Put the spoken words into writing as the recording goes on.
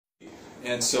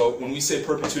And so when we say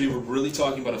perpetuity, we're really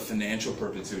talking about a financial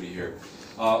perpetuity here.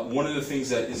 One of the things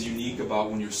that is unique about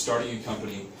when you're starting a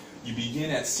company, you begin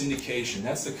at syndication.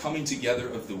 That's the coming together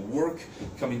of the work,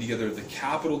 coming together of the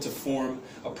capital to form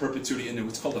a perpetuity, and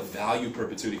what's called a value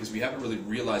perpetuity, because we haven't really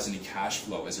realized any cash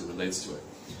flow as it relates to it.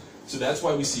 So that's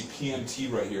why we see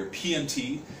PMT right here.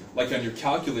 PMT, like on your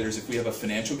calculators, if we have a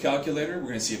financial calculator, we're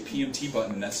going to see a PMT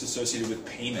button, and that's associated with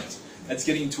payment. That's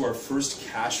getting to our first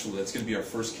cash flow. That's going to be our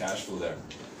first cash flow there.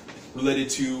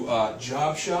 Related to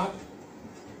Job Shop,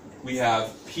 we have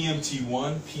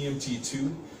PMT1,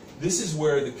 PMT2. This is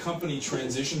where the company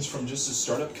transitions from just a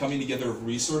startup coming together of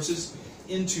resources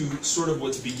into sort of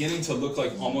what's beginning to look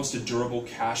like almost a durable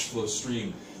cash flow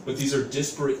stream. But these are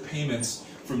disparate payments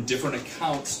from different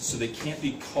accounts, so they can't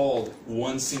be called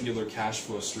one singular cash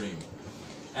flow stream.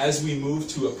 As we move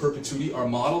to a perpetuity, our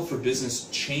model for business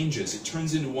changes. It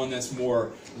turns into one that's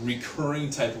more recurring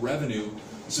type revenue,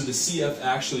 so the CF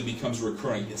actually becomes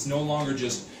recurring. It's no longer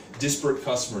just disparate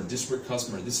customer, disparate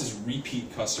customer. This is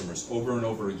repeat customers over and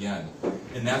over again.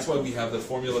 And that's why we have the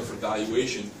formula for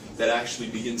valuation that actually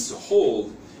begins to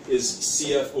hold is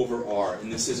CF over R,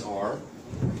 and this is our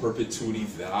perpetuity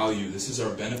value. This is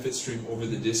our benefit stream over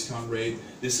the discount rate.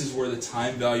 This is where the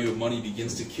time value of money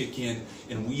begins to kick in,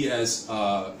 and we as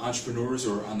entrepreneurs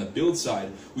or on the build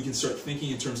side, we can start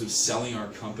thinking in terms of selling our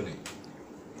company.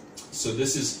 So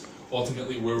this is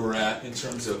ultimately where we're at in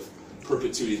terms of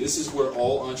perpetuity. This is where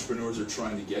all entrepreneurs are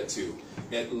trying to get to,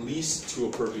 at least to a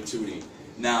perpetuity.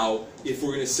 Now, if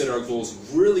we're going to set our goals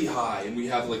really high and we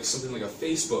have like something like a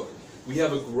Facebook, we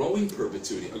have a growing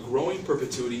perpetuity. A growing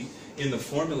perpetuity in the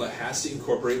formula has to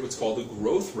incorporate what's called a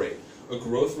growth rate. A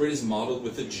growth rate is modeled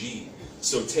with a G.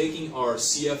 So taking our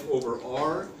CF over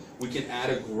R, we can add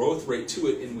a growth rate to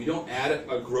it, and we don't add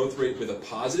a growth rate with a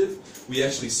positive. We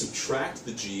actually subtract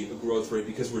the G, a growth rate,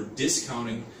 because we're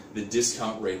discounting the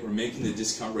discount rate. We're making the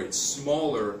discount rate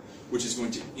smaller, which is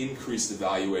going to increase the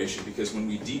valuation, because when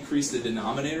we decrease the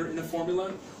denominator in a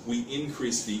formula, we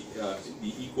increase the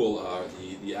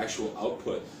actual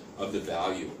output of the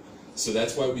value. So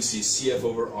that's why we see CF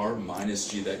over R minus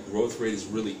G. That growth rate is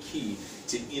really key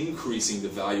to increasing the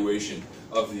valuation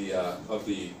of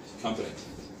the company.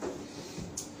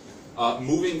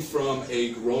 Moving from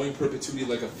a growing perpetuity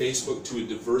like a Facebook to a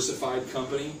diversified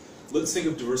company, let's think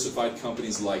of diversified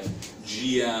companies like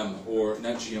GM, or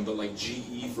not GM, but like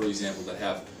GE, for example, that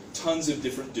have tons of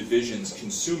different divisions,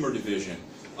 consumer division,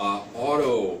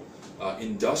 auto,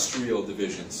 industrial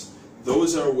divisions.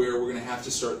 Those are where we're going to have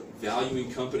to start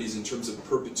valuing companies in terms of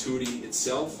perpetuity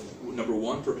itself, number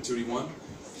one, perpetuity 1,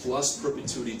 plus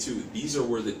perpetuity 2. These are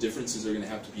where the differences are going to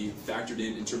have to be factored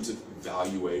in terms of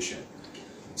valuation.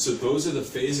 So those are the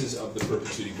phases of the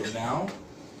perpetuity. We're now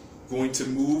going to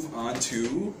move on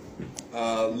to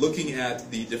looking at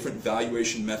the different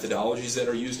valuation methodologies that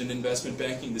are used in investment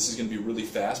banking. This is going to be really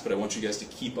fast, but I want you guys to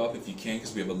keep up if you can,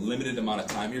 because we have a limited amount of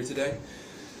time here today.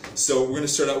 So we're going to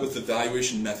start out with the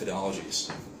valuation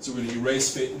methodologies. So we're going to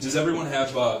erase. Does everyone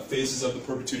have phases of the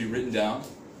perpetuity written down?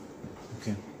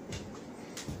 Okay.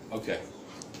 Okay.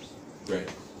 Great.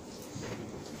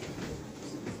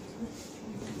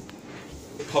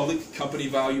 Public company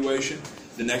valuation.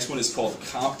 The next one is called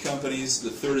comp companies.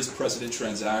 The third is precedent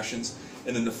transactions.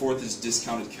 And then the fourth is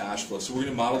discounted cash flow. So we're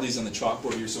going to model these on the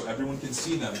chalkboard here so everyone can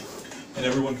see them and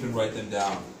everyone can write them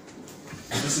down.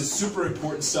 This is super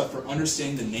important stuff for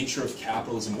understanding the nature of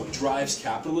capitalism. What drives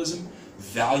capitalism?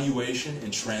 Valuation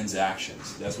and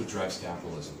transactions. That's what drives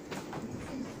capitalism.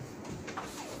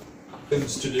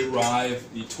 To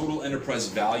derive the total enterprise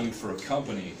value for a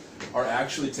company are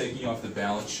actually taking off the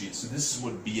balance sheet. So this is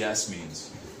what BS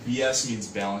means. BS means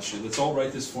balance sheet. Let's all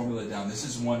write this formula down. This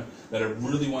is one that I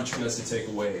really want you guys to take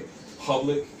away.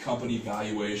 Public company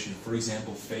valuation, for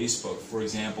example, Facebook, for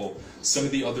example, some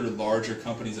of the other larger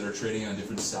companies that are trading on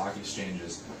different stock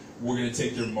exchanges. We're going to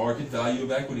take their market value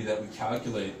of equity that we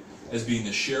calculate as being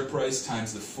the share price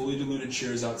times the fully diluted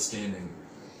shares outstanding.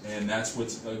 And that's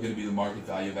what's going to be the market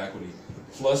value of equity.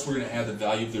 Plus, we're going to add the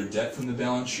value of their debt from the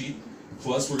balance sheet.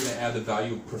 Plus, we're going to add the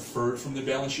value of preferred from the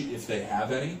balance sheet if they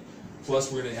have any.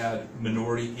 Plus, we're going to add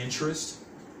minority interest,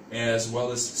 as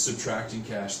well as subtracting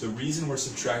cash. The reason we're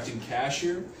subtracting cash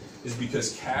here is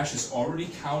because cash is already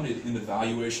counted in the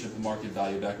valuation of the market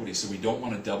value of equity, so we don't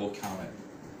want to double count it.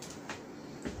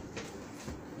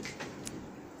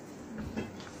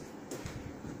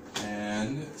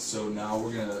 And so now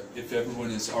we're going to, if everyone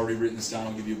has already written this down,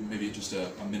 I'll give you maybe just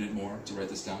a minute more to write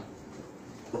this down.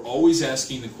 We're always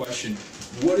asking the question,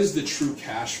 what is the true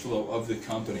cash flow of the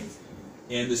company?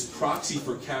 And this proxy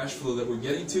for cash flow that we're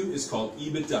getting to is called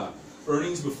EBITDA.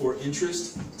 Earnings before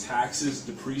interest, taxes,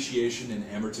 depreciation, and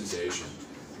amortization.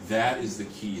 That is the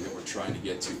key that we're trying to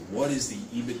get to. What is the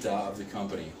EBITDA of the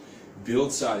company?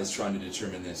 Build side is trying to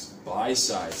determine this. Buy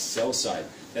side, sell side.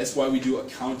 That's why we do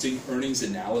accounting earnings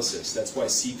analysis. That's why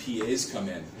CPAs come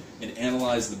in and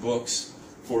analyze the books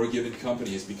for a given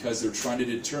company, is because they're trying to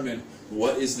determine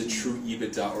what is the true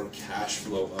EBITDA or cash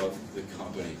flow of the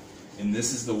company. And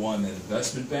this is the one that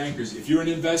investment bankers, if you're in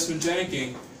investment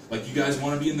banking, like you guys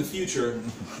want to be in the future,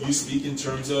 you speak in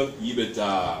terms of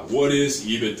EBITDA. What is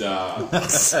EBITDA?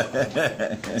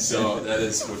 So that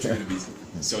is what you're going to be.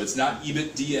 So it's not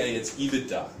EBITDA, it's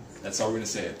EBITDA. That's how we're going to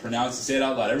say it. Pronounce it, say it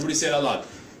out loud. Everybody say it out loud.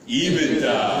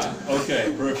 EBITDA.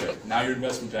 Okay, perfect. Now you're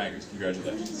investment bankers.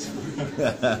 Congratulations.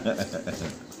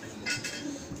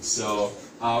 So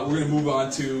we're going to move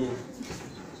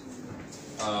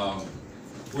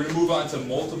on to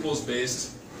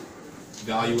multiples-based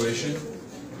valuation.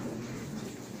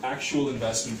 Actual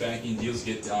investment banking deals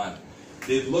get done.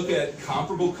 They look at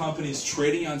comparable companies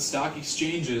trading on stock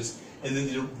exchanges, and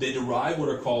then they derive what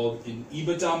are called an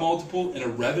EBITDA multiple and a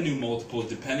revenue multiple,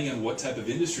 depending on what type of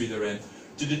industry they're in,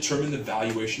 to determine the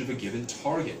valuation of a given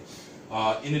target.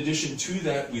 In addition to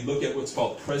that, we look at what's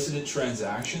called precedent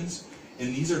transactions,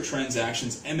 and these are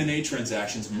transactions, M&A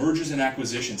transactions, mergers and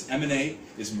acquisitions. M&A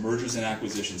is mergers and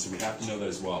acquisitions, so we have to know that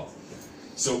as well.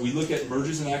 So we look at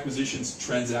mergers and acquisitions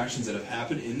transactions that have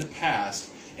happened in the past,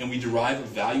 and we derive a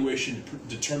valuation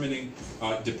depending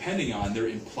on their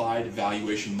implied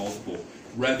valuation multiple.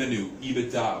 Revenue,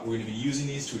 EBITDA, we're going to be using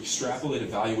these to extrapolate a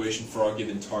valuation for our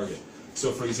given target.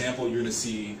 So for example, you're going to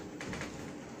see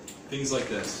things like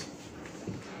this.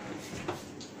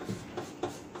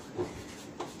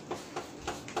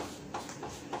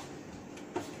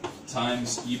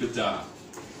 Times EBITDA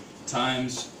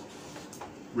times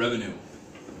revenue.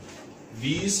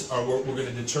 These are what we're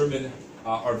going to determine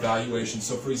our valuation.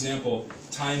 So for example,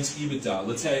 times EBITDA.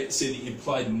 Let's say the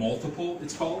implied multiple,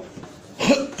 it's called.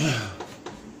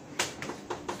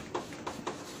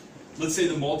 Let's say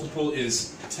the multiple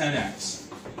is 10x.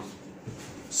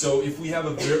 So if we have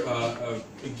a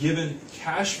given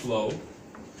cash flow,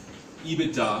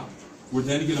 EBITDA, we're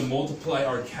then going to multiply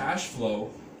our cash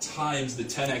flow times the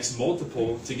 10x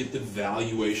multiple to get the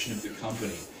valuation of the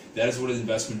company. That is what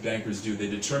investment bankers do. They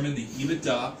determine the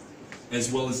EBITDA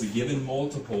as well as the given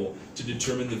multiple to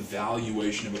determine the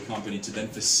valuation of a company to then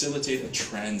facilitate a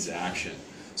transaction.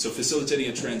 So facilitating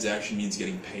a transaction means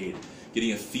getting paid,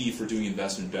 getting a fee for doing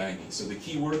investment banking. So the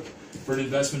key word for an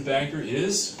investment banker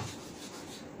is,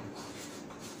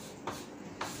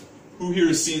 who here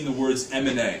has seen the words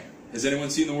M&A? Has anyone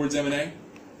seen the words M&A?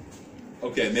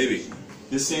 Okay, maybe.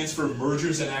 This stands for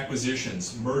mergers and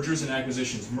acquisitions. Mergers and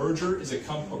acquisitions. Merger is a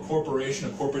corporation,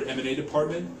 a corporate M&A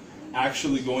department,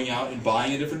 actually going out and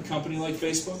buying a different company like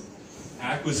Facebook.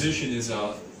 Acquisition is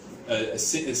a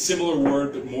similar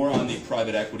word, but more on the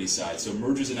private equity side. So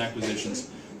mergers and acquisitions,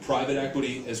 private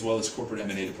equity, as well as corporate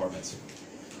M&A departments.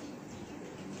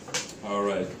 All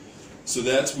right. So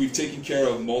we've taken care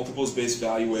of multiples-based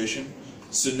valuation.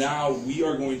 So now we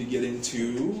are going to get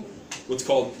into what's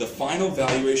called the final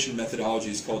valuation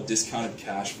methodology is called discounted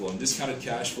cash flow. And discounted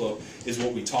cash flow is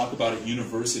what we talk about at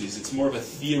universities. It's more of a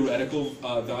theoretical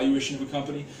valuation of a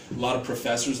company. A lot of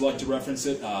professors like to reference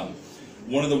it.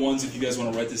 One of the ones, if you guys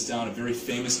want to write this down, a very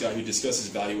famous guy who discusses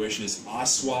valuation is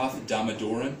Aswath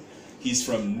Damodaran. He's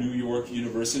from New York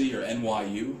University, or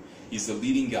NYU. He's the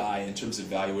leading guy in terms of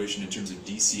valuation, in terms of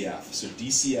DCF. So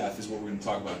DCF is what we're going to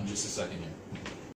talk about in just a second here.